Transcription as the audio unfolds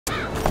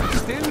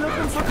Still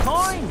looking for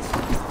coins.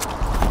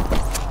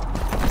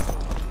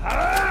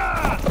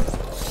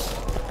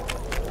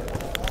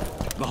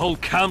 The whole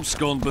camp's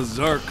gone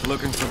berserk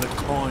looking for the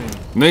coin.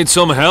 Need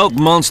some help,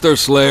 Monster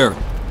Slayer?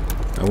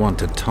 I want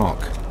to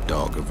talk,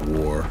 dog of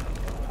war.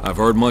 I've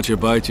heard much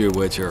about you,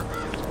 Witcher.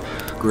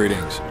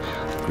 Greetings.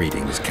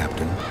 Greetings,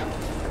 Captain.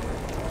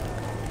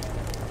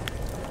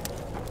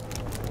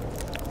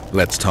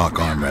 Let's talk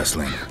arm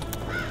wrestling.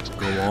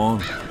 Go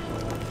on.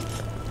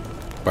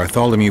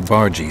 Bartholomew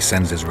Bargy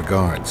sends his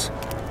regards.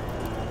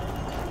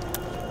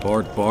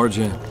 Bart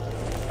Bargy.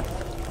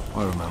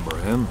 I remember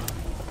him.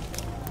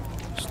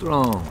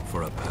 Strong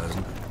for a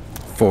peasant.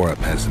 For a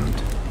peasant.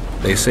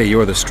 They say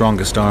you're the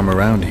strongest arm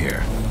around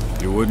here.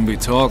 You wouldn't be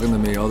talking to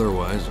me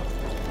otherwise.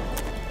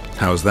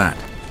 How's that?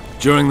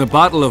 During the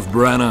Battle of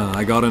Brenna,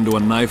 I got into a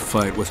knife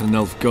fight with an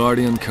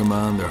Nilfgaardian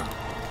commander.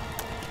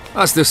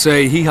 That's to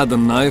say, he had the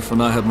knife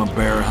and I had my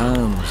bare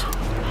hands.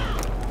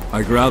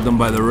 I grabbed him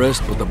by the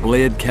wrist, but the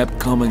blade kept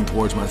coming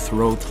towards my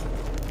throat.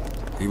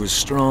 He was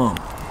strong,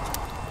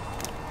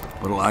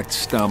 but lacked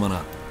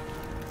stamina.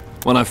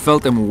 When I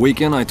felt him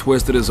weaken, I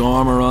twisted his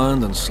arm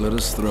around and slit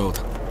his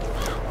throat.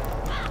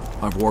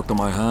 I've worked on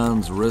my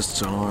hands,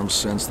 wrists, and arms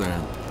since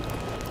then.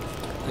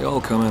 They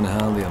all come in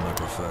handy in my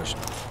profession.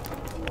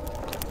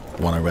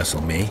 Wanna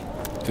wrestle me?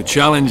 To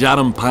challenge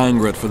Adam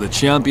Pangratt for the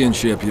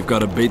championship, you've got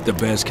to beat the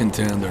best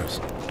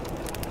contenders.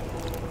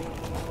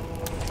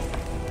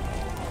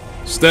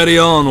 Steady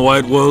on,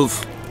 White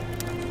Wolf.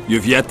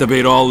 You've yet to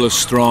beat all the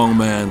strong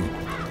men.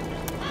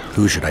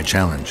 Who should I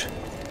challenge?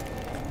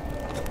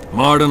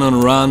 Martin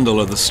and Randall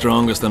are the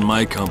strongest in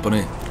my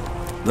company.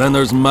 Then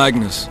there's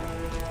Magnus,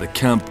 the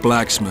camp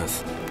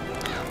blacksmith.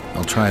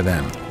 I'll try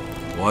them.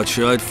 Watch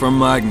out for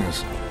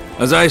Magnus.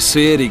 As I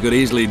see it, he could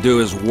easily do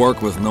his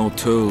work with no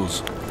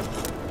tools.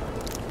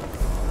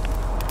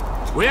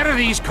 Where are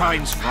these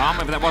coins from,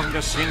 if there wasn't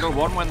a single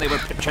one when they were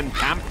pitching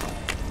camp?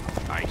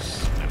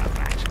 Nice.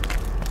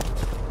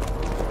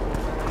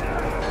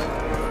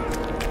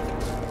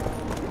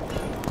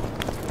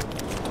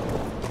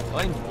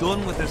 I'm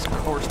done with this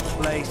cursed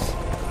place.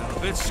 I'm a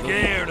bit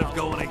scared of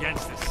going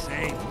against the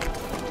same.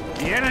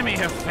 The enemy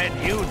have fed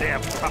you their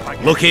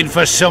propaganda. Looking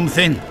for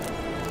something?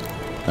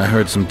 I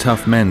heard some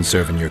tough men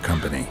serve in your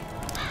company.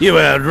 You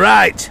heard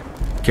right.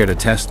 Care to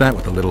test that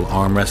with a little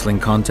arm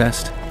wrestling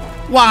contest?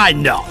 Why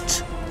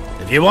not?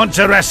 If you want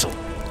to wrestle,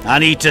 I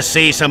need to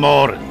see some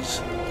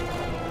horns.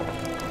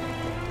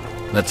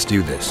 Let's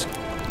do this.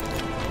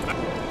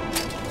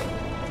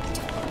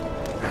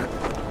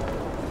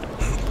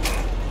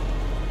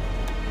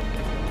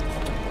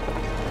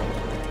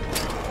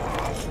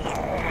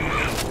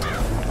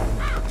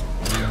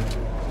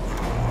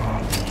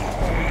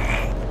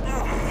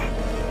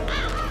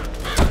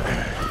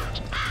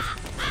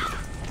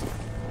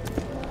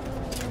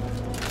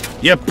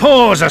 Your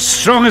paws are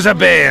strong as a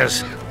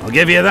bear's. I'll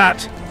give you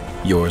that.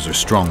 Yours are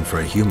strong for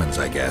a human's,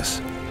 I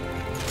guess.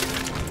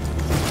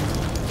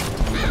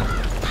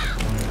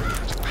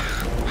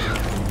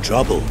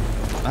 Trouble.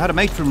 I had a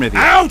mate from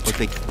Riviera. Out! But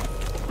they...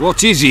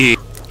 What is he?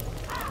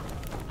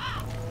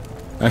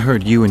 I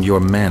heard you and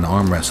your men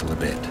arm wrestle a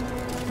bit.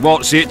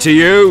 What's it to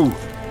you?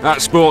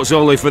 That sport's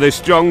only for the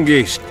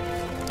strongest.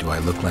 Do I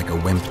look like a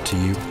wimp to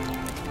you?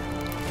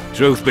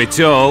 Truth be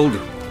told.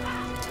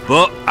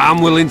 But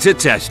I'm willing to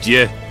test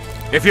you.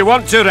 If you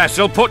want to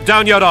wrestle, put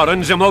down your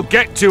horns and we'll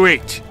get to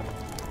it.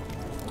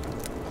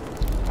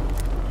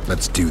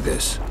 Let's do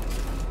this.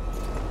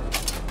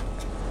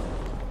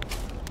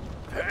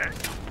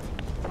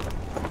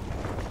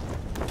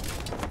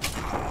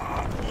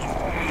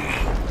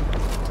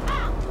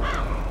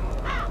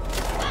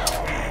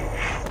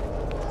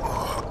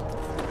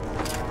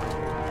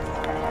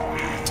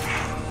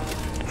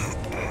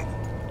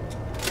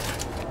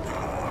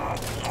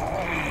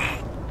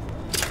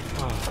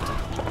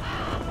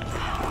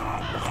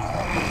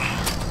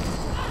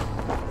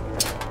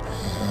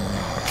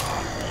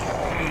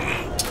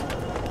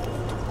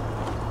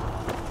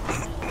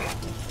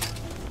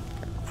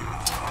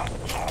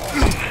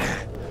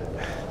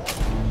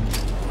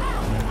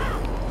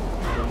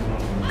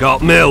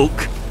 Got milk?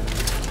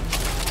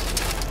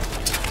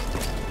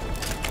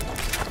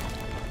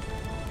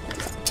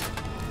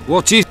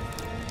 What is...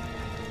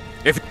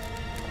 If...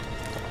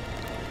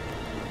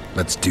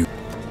 Let's do...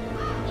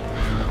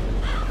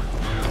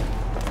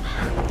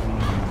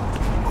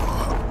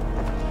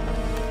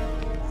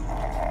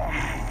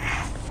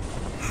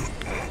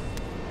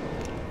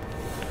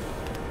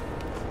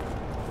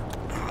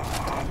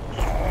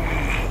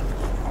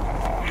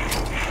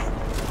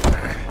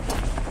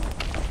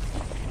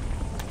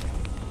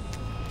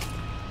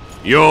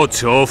 You're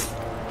tough.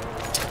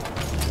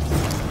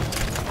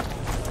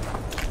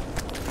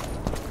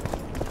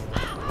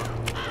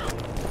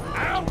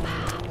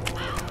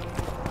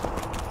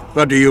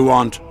 What do you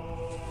want?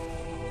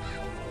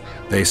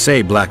 They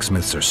say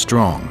blacksmiths are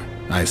strong.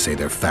 I say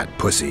they're fat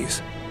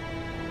pussies.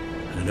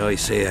 And I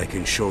say I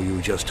can show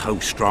you just how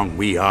strong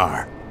we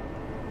are.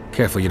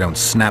 Careful you don't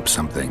snap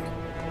something.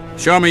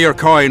 Show me your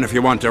coin if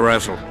you want to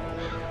wrestle.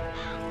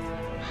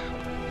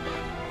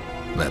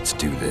 Let's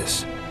do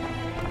this.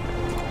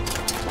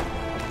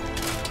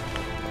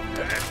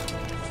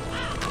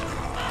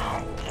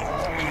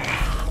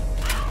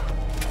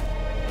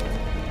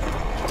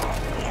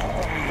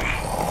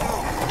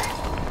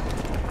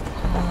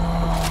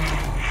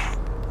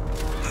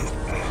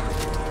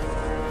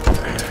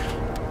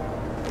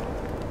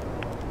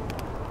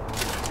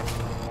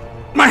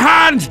 My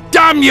hand,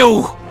 damn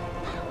you!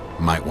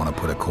 Might want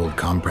to put a cold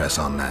compress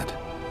on that.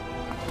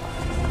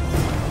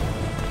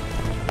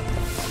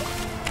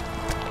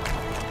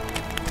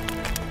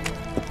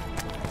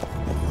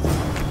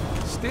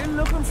 Still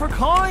looking for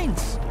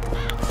coins.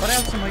 What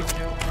else am I to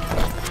do?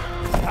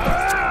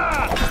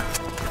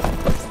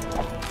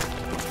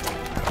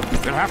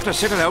 You'll have to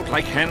sit it out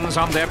like hens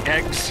on their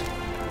eggs.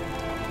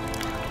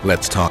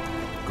 Let's talk.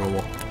 Go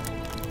on.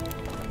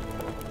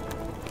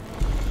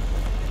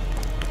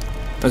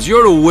 As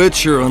you're a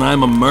witcher and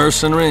I'm a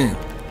mercenary,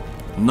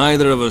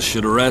 neither of us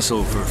should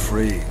wrestle for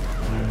free.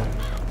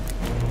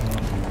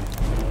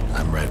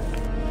 I'm ready.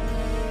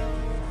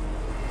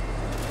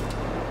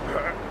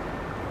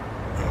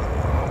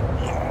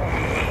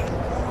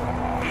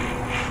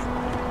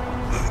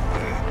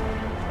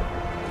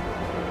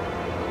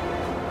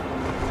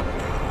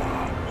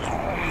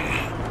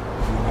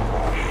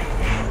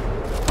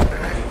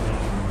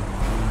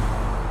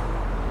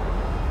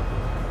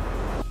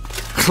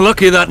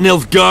 Lucky that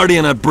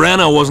Nilfgaardian at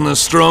Brenna wasn't as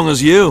strong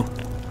as you.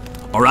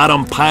 Or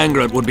Adam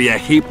Pangratt would be a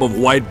heap of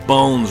white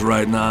bones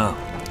right now.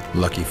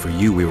 Lucky for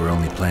you, we were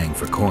only playing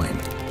for coin.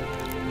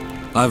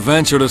 I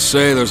venture to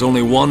say there's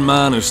only one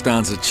man who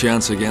stands a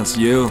chance against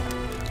you.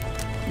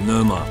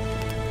 Numa.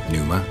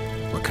 Numa?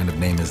 What kind of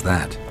name is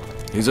that?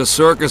 He's a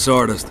circus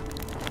artist.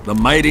 The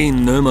mighty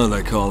Numa,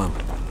 they call him.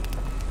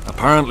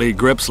 Apparently he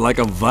grips like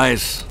a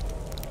vice.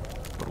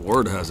 But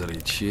word has it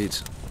he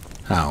cheats.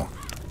 How?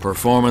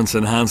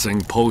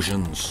 Performance-enhancing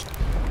potions.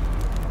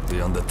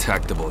 The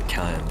undetectable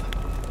kind.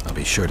 I'll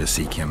be sure to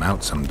seek him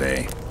out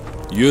someday.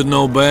 You'd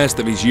know best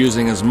if he's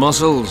using his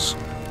muscles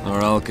or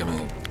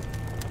alchemy.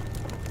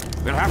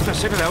 We'll have to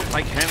sit it out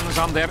like hens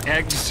on their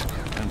eggs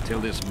until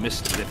this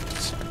mist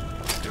lifts.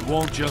 It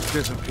won't just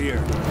disappear.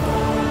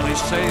 They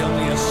say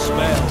only a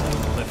spell